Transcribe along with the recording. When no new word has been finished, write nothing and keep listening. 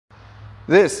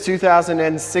This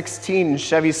 2016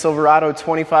 Chevy Silverado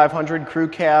 2500 Crew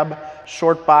Cab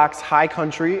Short Box High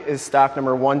Country is stock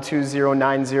number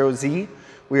 12090Z.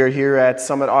 We are here at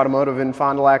Summit Automotive in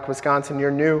Fond du Lac, Wisconsin, your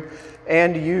new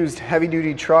and used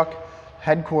heavy-duty truck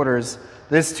headquarters.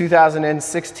 This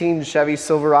 2016 Chevy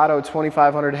Silverado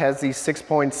 2500 has the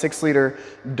 6.6-liter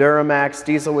Duramax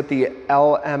diesel with the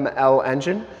LML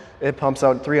engine. It pumps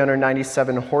out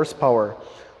 397 horsepower.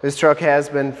 This truck has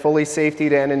been fully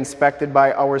safetied and inspected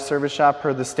by our service shop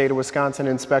per the state of Wisconsin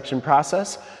inspection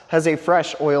process. Has a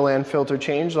fresh oil and filter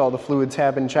change. All the fluids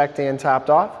have been checked and topped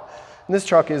off. And this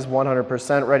truck is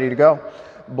 100% ready to go.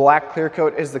 Black clear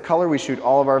coat is the color. We shoot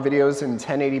all of our videos in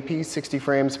 1080p, 60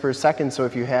 frames per second. So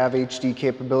if you have HD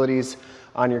capabilities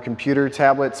on your computer,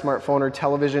 tablet, smartphone, or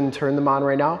television, turn them on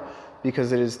right now,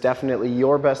 because it is definitely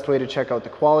your best way to check out the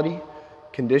quality,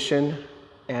 condition,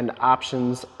 and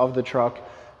options of the truck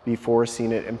before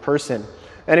seeing it in person.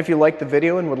 And if you like the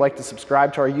video and would like to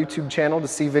subscribe to our YouTube channel to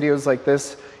see videos like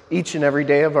this each and every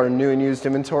day of our new and used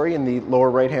inventory, in the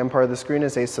lower right hand part of the screen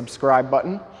is a subscribe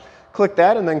button. Click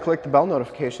that and then click the bell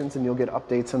notifications and you'll get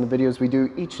updates on the videos we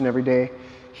do each and every day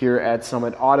here at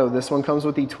Summit Auto. This one comes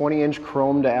with the 20-inch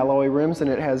chromed alloy rims, and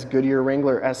it has Goodyear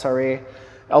Wrangler SRA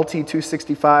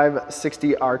LT265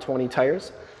 60R20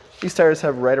 tires. These tires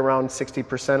have right around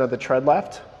 60% of the tread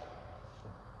left.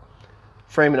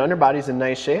 Frame and underbody is in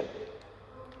nice shape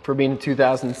for being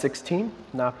 2016,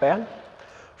 not bad.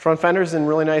 Front fender's in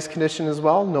really nice condition as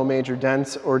well, no major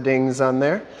dents or dings on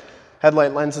there.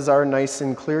 Headlight lenses are nice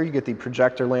and clear. You get the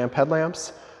projector lamp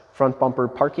headlamps, front bumper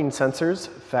parking sensors,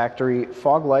 factory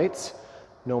fog lights,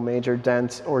 no major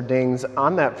dents or dings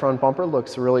on that front bumper,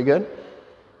 looks really good.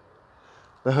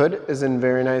 The hood is in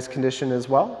very nice condition as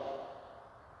well.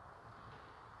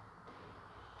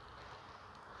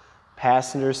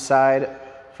 Passenger side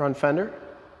front fender,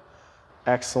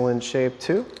 excellent shape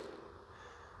too.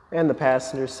 And the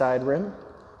passenger side rim,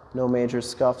 no major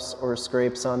scuffs or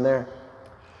scrapes on there.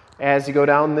 As you go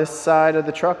down this side of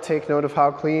the truck, take note of how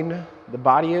clean the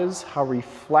body is, how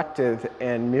reflective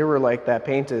and mirror-like that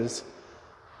paint is.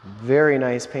 Very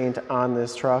nice paint on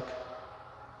this truck.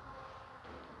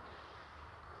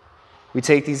 We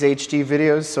take these HD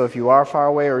videos, so if you are far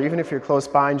away or even if you're close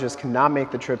by and just cannot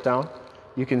make the trip down,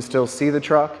 you can still see the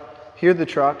truck, hear the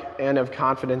truck, and have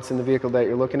confidence in the vehicle that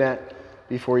you're looking at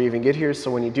before you even get here.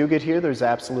 So when you do get here, there's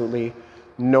absolutely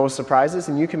no surprises,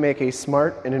 and you can make a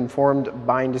smart and informed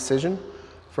buying decision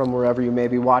from wherever you may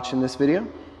be watching this video.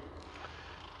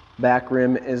 Back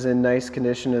rim is in nice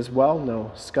condition as well.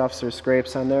 No scuffs or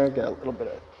scrapes on there. Got a little bit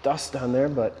of dust on there,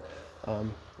 but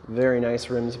very nice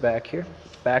rims back here.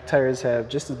 Back tires have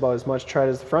just about as much tread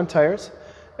as the front tires.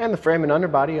 And the frame and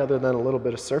underbody, other than a little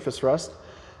bit of surface rust,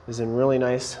 is in really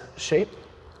nice shape.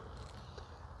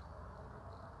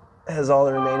 It has all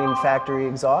the remaining factory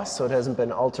exhaust, so it hasn't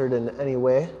been altered in any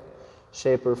way,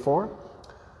 shape, or form.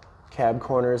 Cab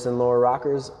corners and lower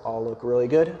rockers all look really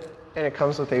good. And it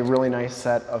comes with a really nice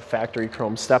set of factory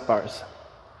chrome step bars.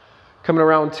 Coming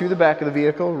around to the back of the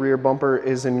vehicle, rear bumper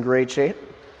is in great shape.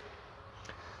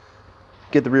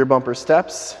 Get the rear bumper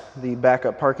steps, the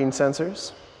backup parking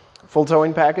sensors. Full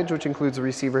towing package, which includes a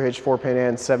receiver hitch, 4-pin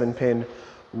and 7-pin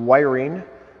wiring.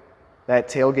 That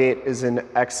tailgate is in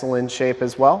excellent shape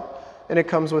as well. And it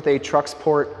comes with a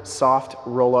Truxport soft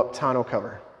roll-up tonneau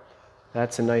cover.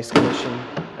 That's in nice condition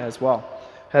as well.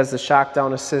 Has the shock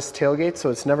down assist tailgate, so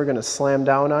it's never going to slam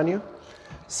down on you.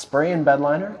 Spray and bed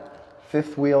liner,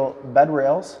 fifth wheel bed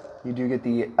rails. You do get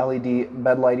the LED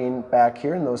bed lighting back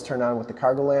here, and those turn on with the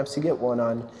cargo lamps. You get one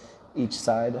on each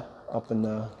side up in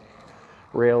the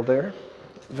rail there.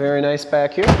 Very nice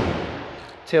back here.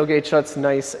 Tailgate shuts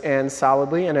nice and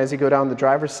solidly, and as you go down the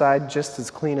driver's side, just as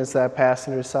clean as that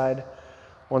passenger side.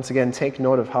 Once again, take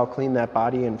note of how clean that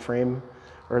body and frame,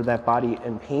 or that body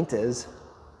and paint is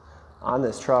on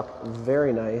this truck.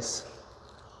 Very nice.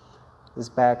 This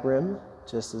back rim,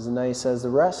 just as nice as the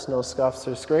rest, no scuffs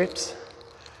or scrapes.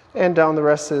 And down the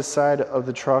rest of the side of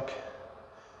the truck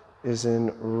is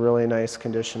in really nice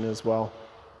condition as well.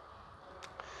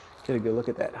 Get a good look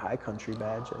at that High Country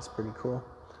badge, that's pretty cool.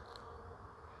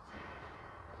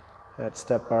 That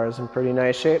step bar is in pretty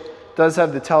nice shape. Does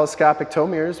have the telescopic tow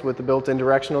mirrors with the built-in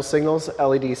directional signals,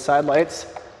 LED side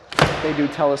lights. They do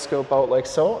telescope out like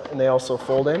so, and they also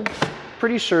fold in.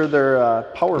 Pretty sure they're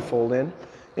power fold in.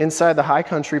 Inside the High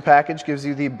Country package gives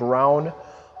you the brown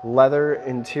leather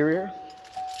interior.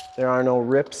 There are no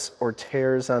rips or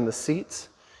tears on the seats.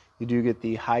 You do get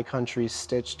the High Country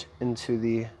stitched into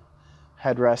the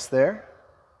headrest there.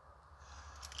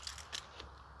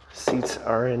 Seats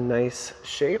are in nice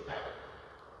shape.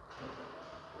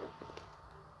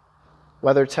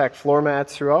 WeatherTech floor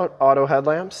mats throughout, auto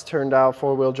headlamps, turn dial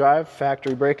 4-wheel drive,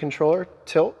 factory brake controller,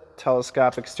 tilt,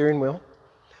 telescopic steering wheel,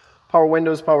 power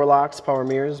windows, power locks, power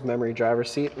mirrors, memory driver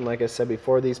seat, and like I said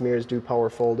before, these mirrors do power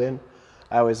fold in.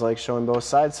 I always like showing both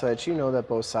sides so that you know that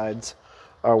both sides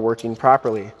are working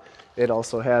properly. It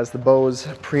also has the Bose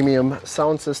premium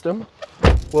sound system.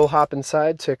 We'll hop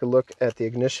inside, take a look at the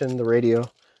ignition, the radio,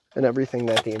 and everything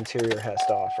that the interior has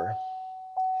to offer.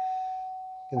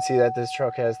 You can see that this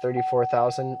truck has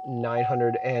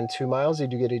 34,902 miles. You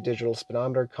do get a digital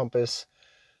speedometer, compass,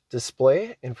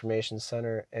 display, information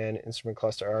center, and instrument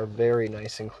cluster are very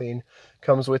nice and clean.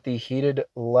 Comes with the heated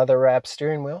leather wrap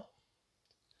steering wheel.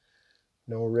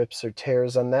 No rips or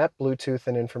tears on that. Bluetooth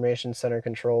and information center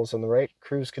controls on the right,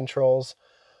 cruise controls,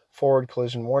 forward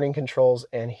collision warning controls,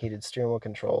 and heated steering wheel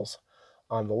controls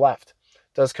on the left.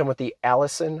 It does come with the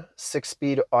Allison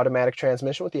 6-speed automatic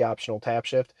transmission with the optional tap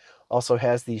shift. Also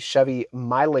has the Chevy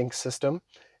MyLink system,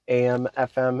 AM,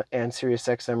 FM, and Sirius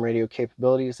XM radio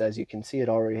capabilities. As you can see,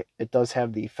 it does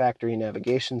have the factory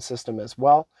navigation system as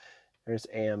well. There's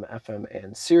AM, FM,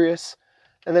 and Sirius.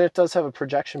 And then it does have a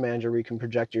projection manager where you can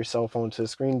project your cell phone to the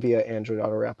screen via Android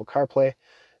Auto or Apple CarPlay.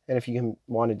 And if you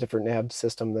want a different nav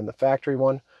system than the factory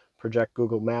one, project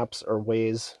Google Maps or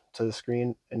Waze to the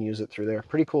screen and use it through there.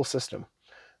 Pretty cool system.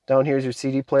 Down here is your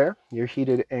CD player, your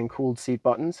heated and cooled seat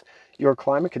buttons, your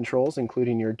climate controls,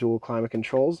 including your dual climate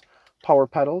controls, power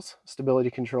pedals, stability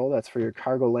control, that's for your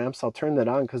cargo lamps. I'll turn that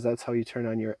on because that's how you turn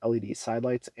on your LED side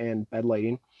lights and bed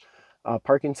lighting.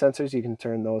 Parking sensors, you can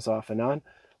turn those off and on.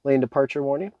 Lane departure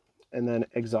warning, and then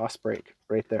exhaust brake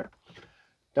right there.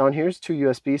 Down here's 2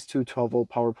 USBs, 2 12-volt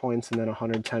power points, and then a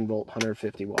 110-volt,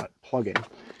 150-watt plug-in.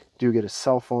 Do get a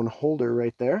cell phone holder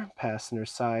right there. Passenger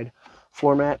side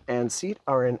floor mat and seat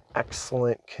are in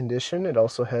excellent condition. It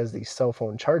also has the cell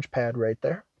phone charge pad right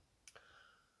there.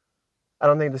 I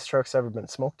don't think this truck's ever been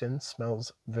smoked in.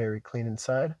 Smells very clean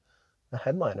inside. The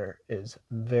headliner is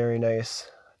very nice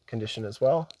condition as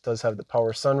well. It does have the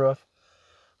power sunroof.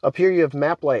 Up here you have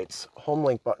map lights, home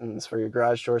link buttons for your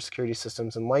garage door security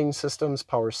systems and lighting systems,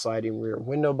 power sliding rear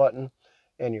window button,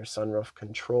 and your sunroof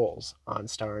controls.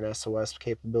 OnStar and SOS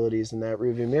capabilities in that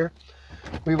rearview mirror.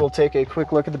 We will take a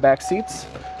quick look at the back seats,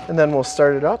 and then we'll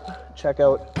start it up, check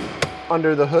out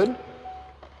under the hood.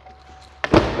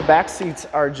 The back seats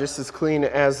are just as clean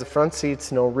as the front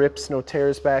seats, no rips, no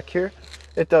tears back here.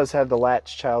 It does have the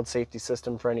Latch child safety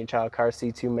system for any child car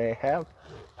seats you may have.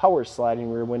 Power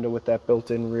sliding rear window with that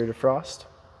built-in rear defrost.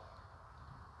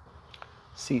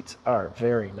 Seats are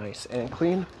very nice and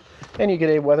clean. And you get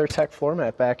a WeatherTech floor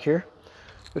mat back here,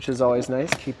 which is always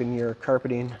nice, keeping your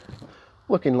carpeting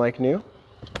looking like new.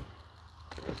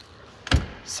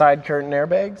 Side curtain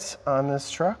airbags on this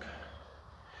truck.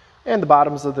 And the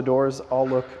bottoms of the doors all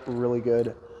look really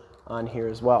good on here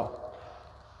as well.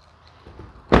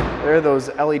 There are those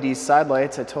LED side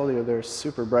lights. I told you they're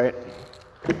super bright.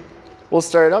 We'll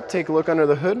start it up, take a look under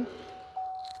the hood.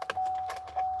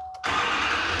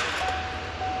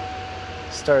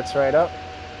 Starts right up.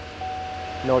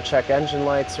 No check engine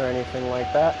lights or anything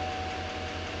like that.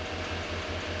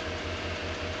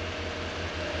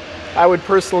 I would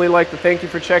personally like to thank you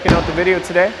for checking out the video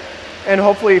today. And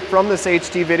hopefully from this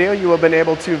HD video, you have been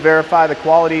able to verify the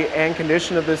quality and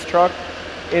condition of this truck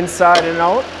inside and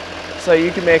out, so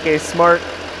you can make a smart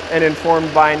and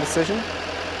informed buying decision.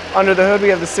 Under the hood, we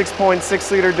have the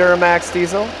 6.6-liter Duramax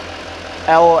diesel,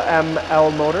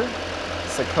 LML motor.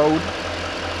 It's a code.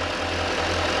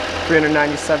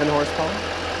 397 horsepower.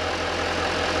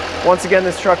 Once again,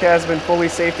 this truck has been fully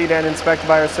safetied and inspected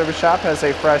by our service shop, has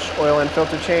a fresh oil and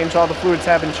filter change. All the fluids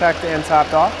have been checked and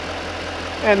topped off.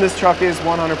 And this truck is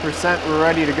 100%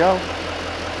 ready to go.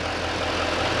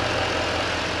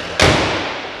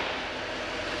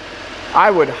 I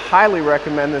would highly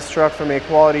recommend this truck from a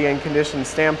quality and condition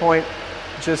standpoint.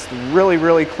 Just really,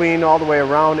 really clean all the way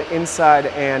around, inside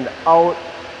and out,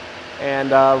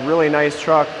 and really nice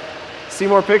truck. See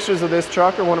more pictures of this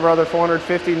truck or one of our other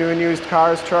 450 new and used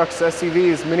cars, trucks,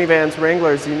 SUVs, minivans,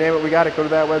 Wranglers, you name it, we got it. Go to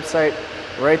that website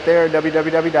right there,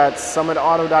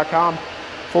 www.summitauto.com.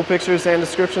 Full pictures and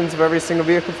descriptions of every single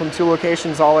vehicle from 2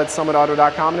 locations, all at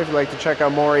summitauto.com. And if you'd like to check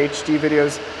out more HD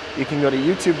videos, you can go to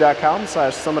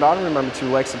youtube.com/summitauto. Remember to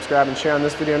like, subscribe, and share on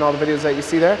this video and all the videos that you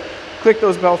see there. Click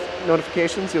those bell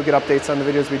notifications. You'll get updates on the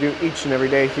videos we do each and every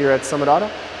day here at Summit Auto.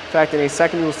 In fact, in a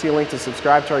second, you will see a link to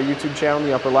subscribe to our YouTube channel in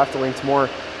the upper left, a link to more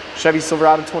Chevy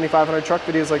Silverado 2500 truck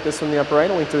videos like this one in the upper right,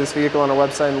 a link to this vehicle on our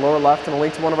website in the lower left, and a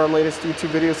link to one of our latest YouTube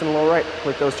videos in the lower right.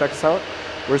 Click those, check us out.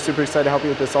 We're super excited to help you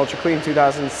with this ultra clean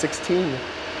 2016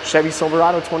 Chevy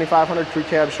Silverado 2500 Crew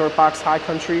Cab Short Box High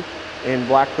Country in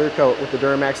black clear coat with the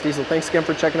Duramax diesel. Thanks again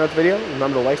for checking out the video.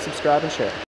 Remember to like, subscribe, and share.